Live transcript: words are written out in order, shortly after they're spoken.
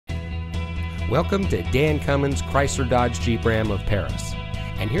Welcome to Dan Cummins Chrysler Dodge Jeep Ram of Paris.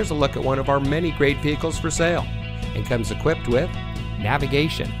 And here's a look at one of our many great vehicles for sale. And comes equipped with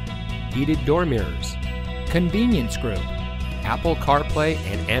navigation, heated door mirrors, convenience group, Apple CarPlay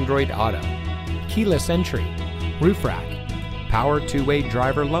and Android Auto, keyless entry, roof rack, power two-way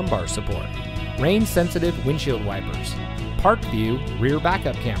driver lumbar support, rain-sensitive windshield wipers, park view rear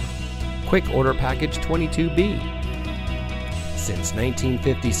backup camera, quick order package 22B. Since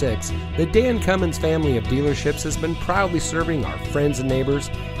 1956, the Dan Cummins family of dealerships has been proudly serving our friends and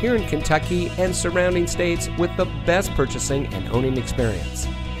neighbors here in Kentucky and surrounding states with the best purchasing and owning experience.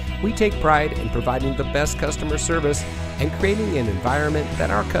 We take pride in providing the best customer service and creating an environment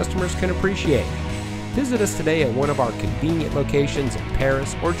that our customers can appreciate. Visit us today at one of our convenient locations in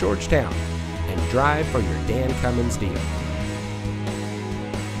Paris or Georgetown and drive for your Dan Cummins dealer.